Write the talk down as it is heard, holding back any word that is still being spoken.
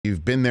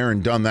You've been there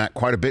and done that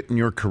quite a bit in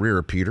your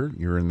career, Peter.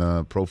 You're in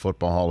the Pro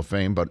Football Hall of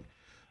Fame, but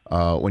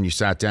when you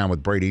sat down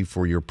with Brady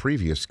for your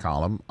previous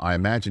column, I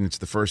imagine it's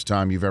the first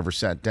time you've ever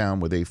sat down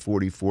with a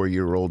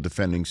 44-year-old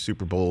defending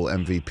Super Bowl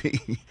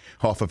MVP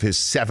off of his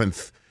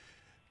 7th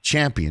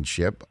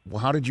championship. Well,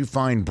 how did you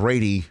find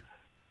Brady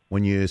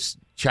when you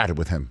chatted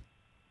with him,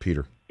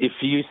 Peter?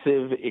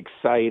 Effusive,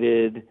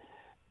 excited,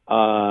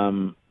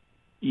 really,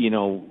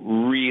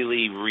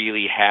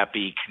 really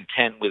happy,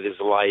 content with his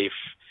life,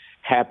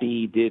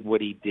 happy he did what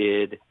he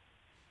did.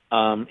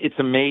 It's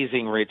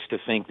amazing, Rich, to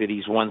think that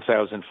he's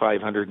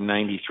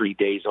 1,593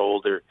 days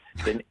older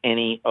than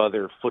any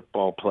other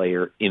football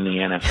player in the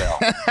NFL.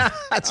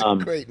 That's a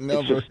great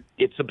number.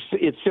 It's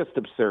just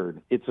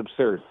absurd. It's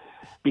absurd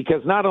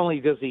because not only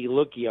does he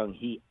look young,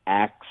 he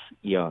acts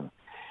young.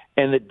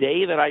 And the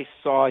day that I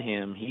saw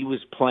him, he was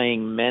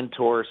playing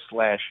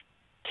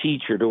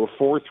mentor/teacher to a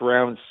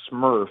 4th-round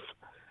Smurf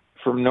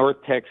from North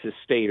Texas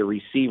State, a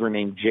receiver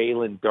named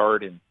Jalen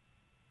Darden.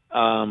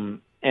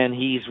 And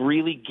he's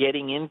really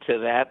getting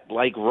into that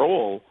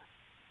role.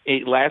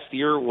 Last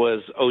year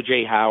was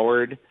O.J.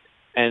 Howard,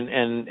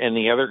 and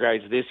the other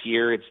guys this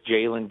year it's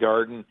Jalen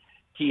Darden.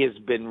 He has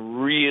been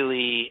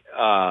really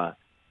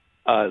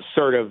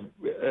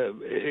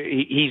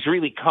he's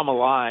really come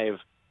alive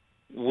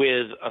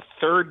with a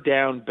 3rd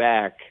down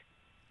back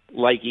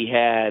like he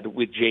had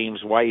with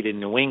James White in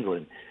New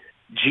England.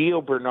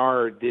 Gio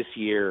Bernard this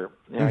year,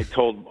 and I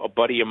told a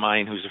buddy of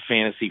mine who's a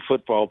fantasy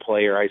football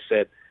player, I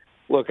said,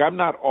 look, I'm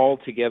not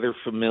altogether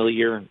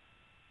familiar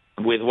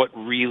with what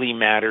really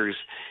matters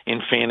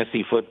in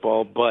fantasy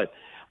football, but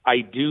I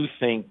do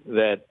think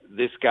that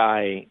this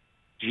guy,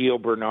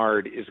 Gio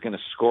Bernard, is going to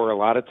score a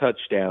lot of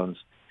touchdowns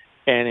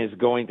and is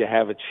going to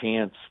have a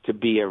chance to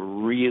be a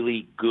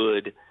really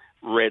good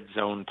red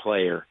zone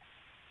player.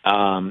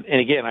 And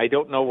again, I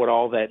don't know what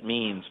all that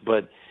means,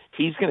 but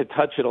he's going to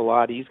touch it a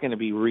lot. He's going to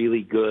be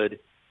really good.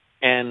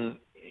 And,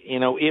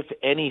 if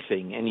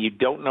anything, and you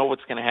don't know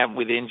what's going to happen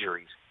with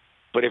injuries,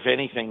 but if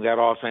anything, that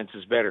offense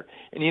is better.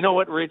 And you know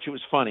what, Rich? It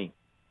was funny.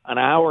 An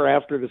hour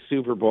after the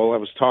Super Bowl, I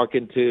was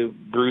talking to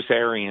Bruce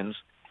Arians.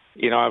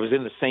 I was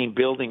in the same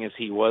building as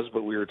he was,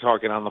 but we were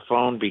talking on the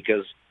phone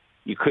because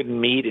you couldn't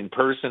meet in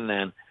person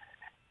then.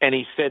 And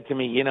he said to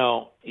me,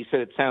 he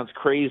said, it sounds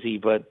crazy,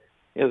 but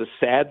the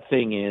sad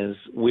thing is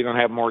we don't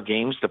have more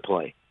games to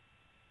play.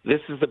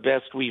 This is the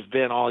best we've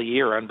been all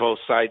year on both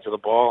sides of the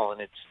ball,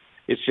 and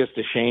it's just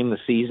a shame the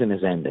season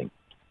is ending.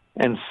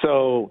 And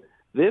so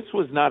this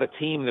was not a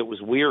team that was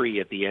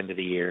weary at the end of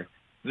the year.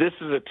 This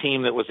is a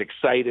team that was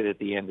excited at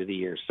the end of the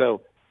year.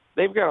 So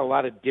they've got a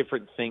lot of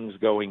different things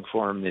going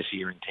for them this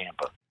year in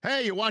Tampa.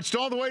 Hey, you watched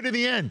all the way to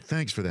the end.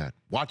 Thanks for that.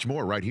 Watch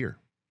more right here.